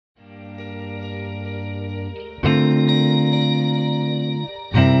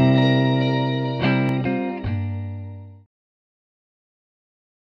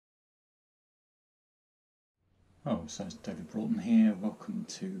Oh, so it's David Broughton here. Welcome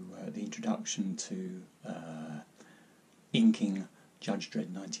to the introduction to inking Judge Dredd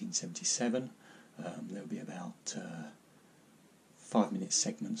 1977. There'll be about 5-minute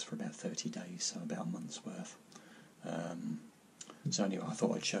segments for about 30 days, so about a month's worth. So anyway, I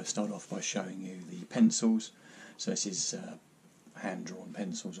thought I'd start off by showing you the pencils. So this is hand-drawn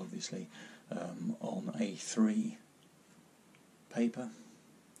pencils, obviously, on A3 paper.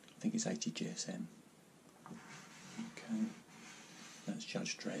 I think it's 80 GSM. Okay, that's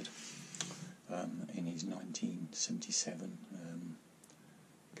Judge Dredd in his 1977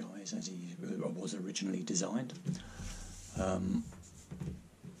 guise as he was originally designed.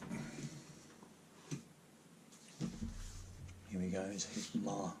 Here we go, is his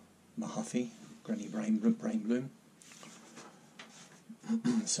Mahaffey, Granny Brain Bloom.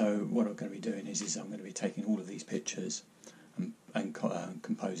 So what I'm going to be doing is I'm going to be taking all of these pictures and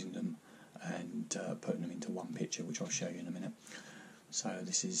composing them and putting them into one picture, which I'll show you in a minute. So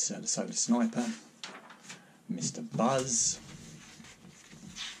this is the Solar Sniper, Mr. Buzz,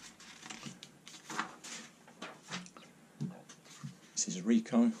 this is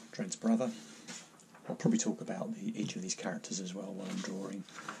Rico, Dredd's brother. I'll probably talk about each of these characters as well while I'm drawing.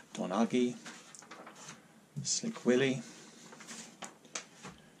 Don Uggy, Slick Willy,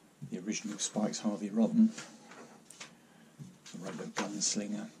 the original Spikes Harvey Rotten, the Robo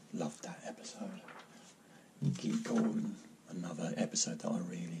Gunslinger, loved that episode. Geek Gordon, another episode that I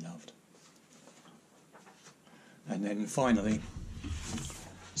really loved. And then finally,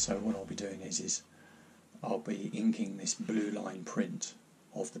 so what I'll be doing is I'll be inking this blue line print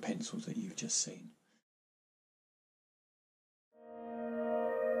of the pencils that you've just seen.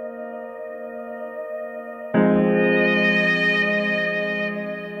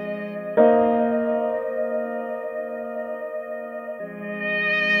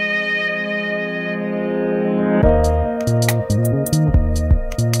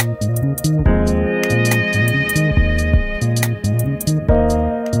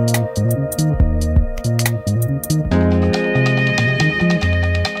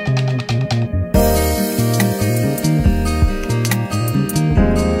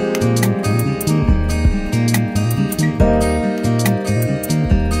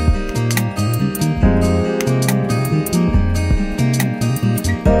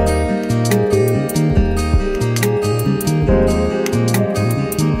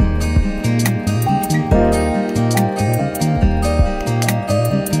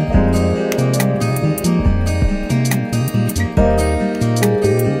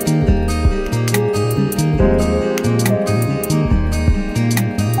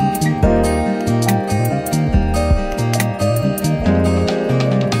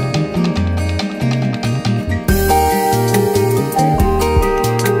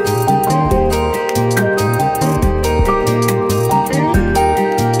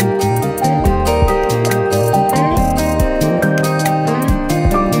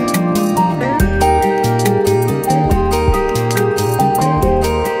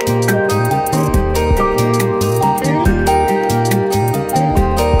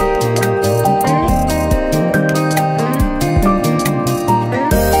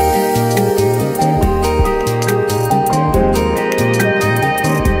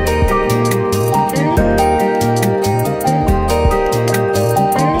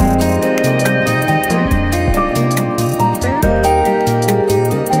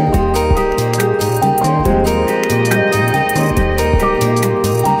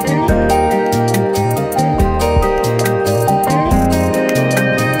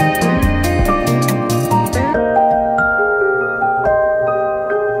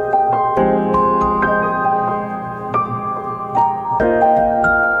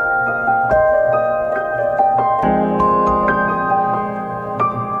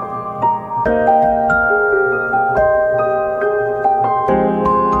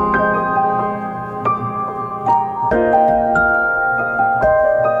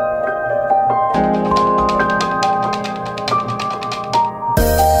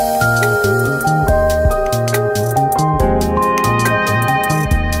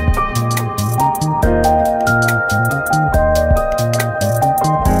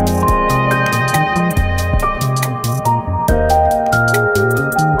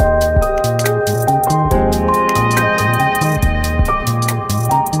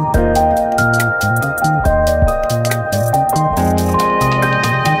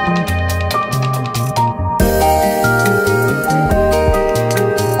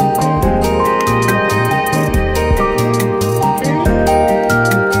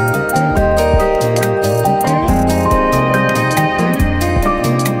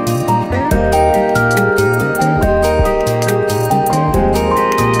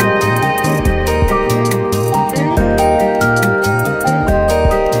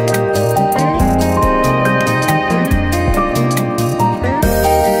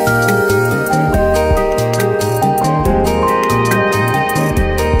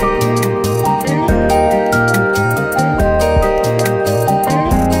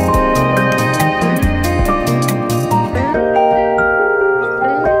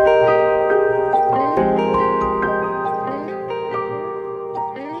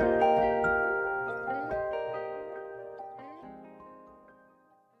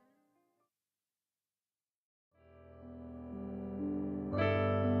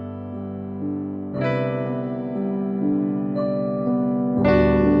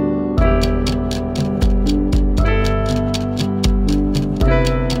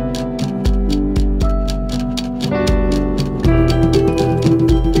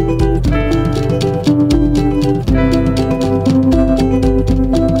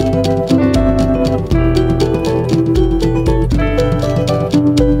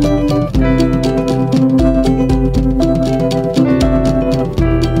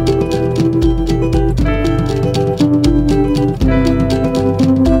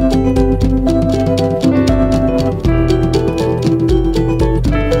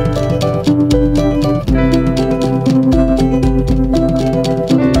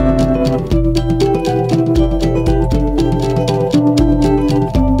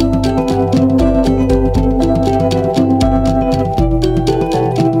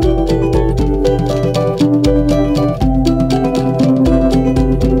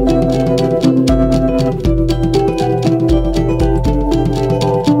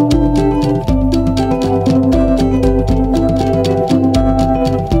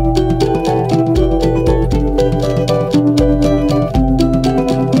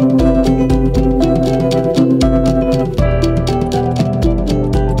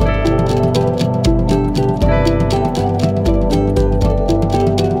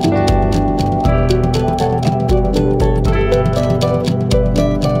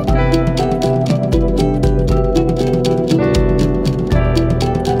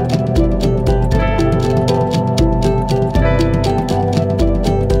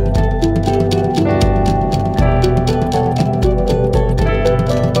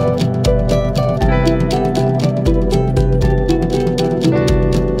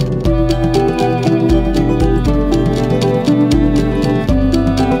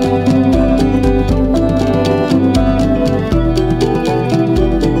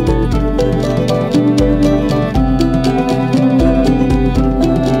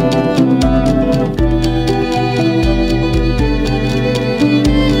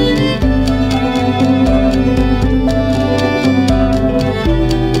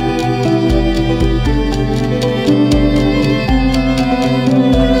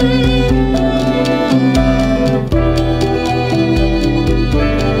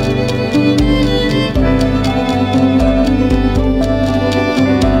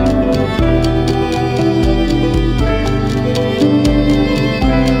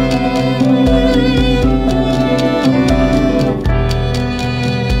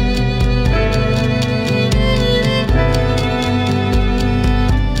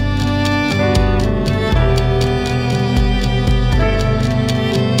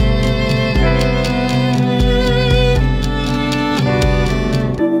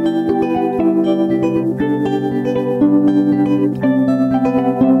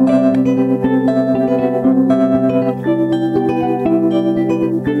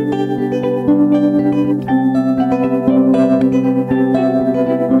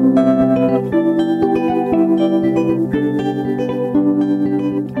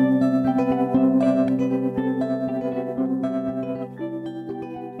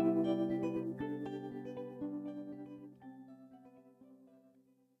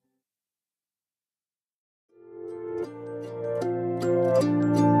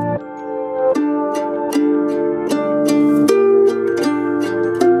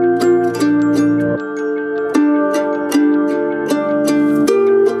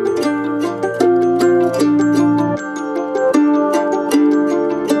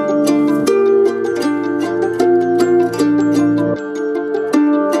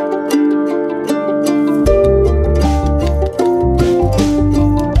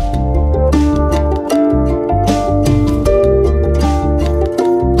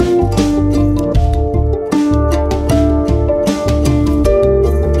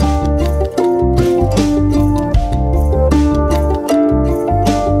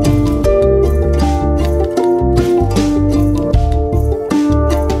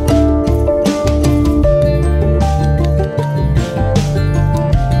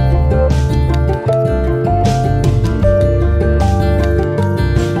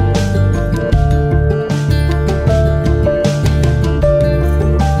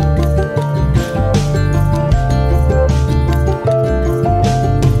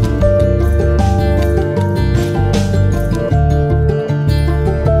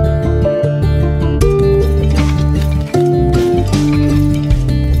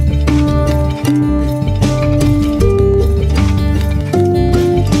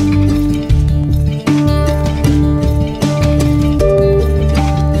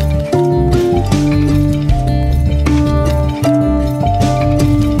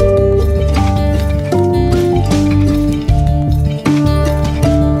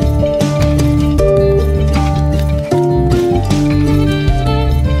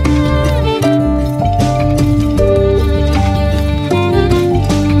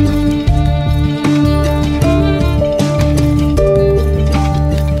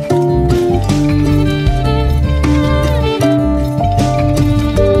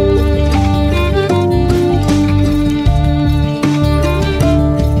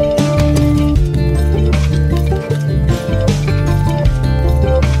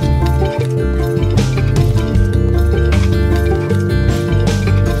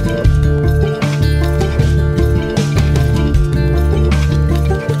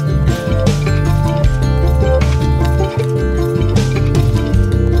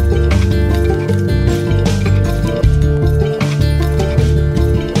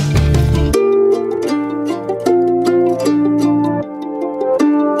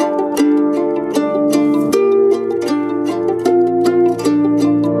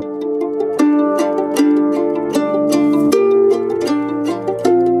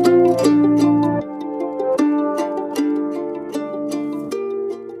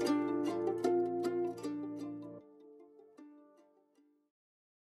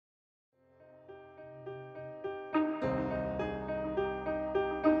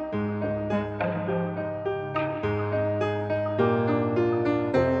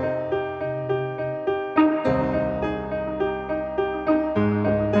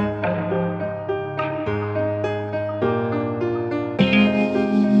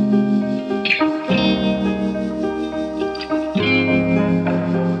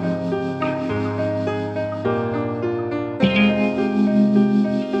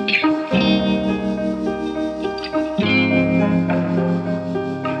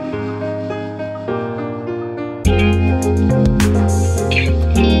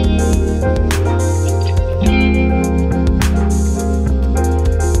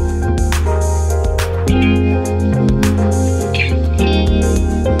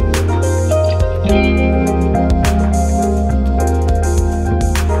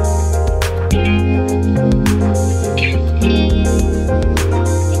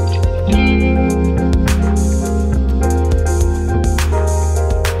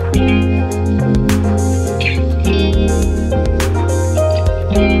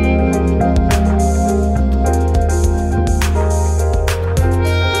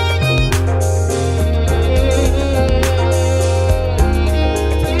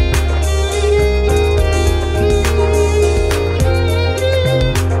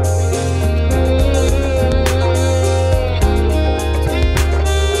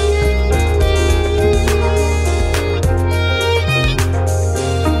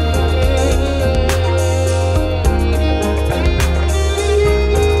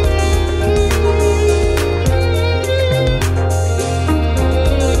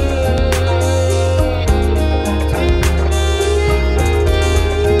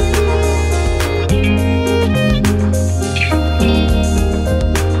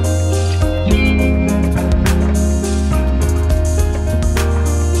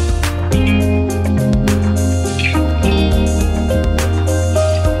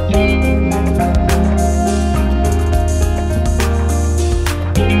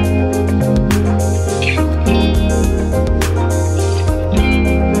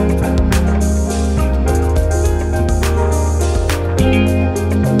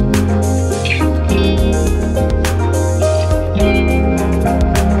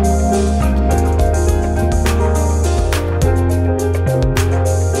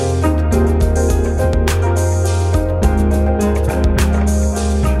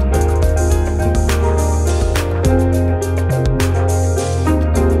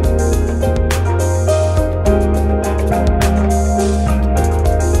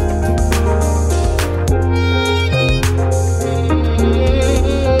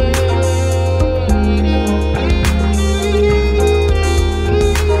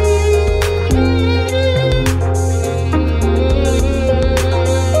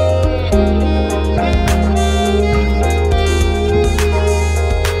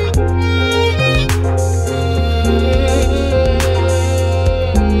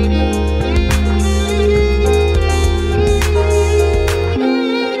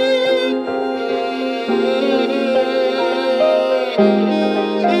 Bye.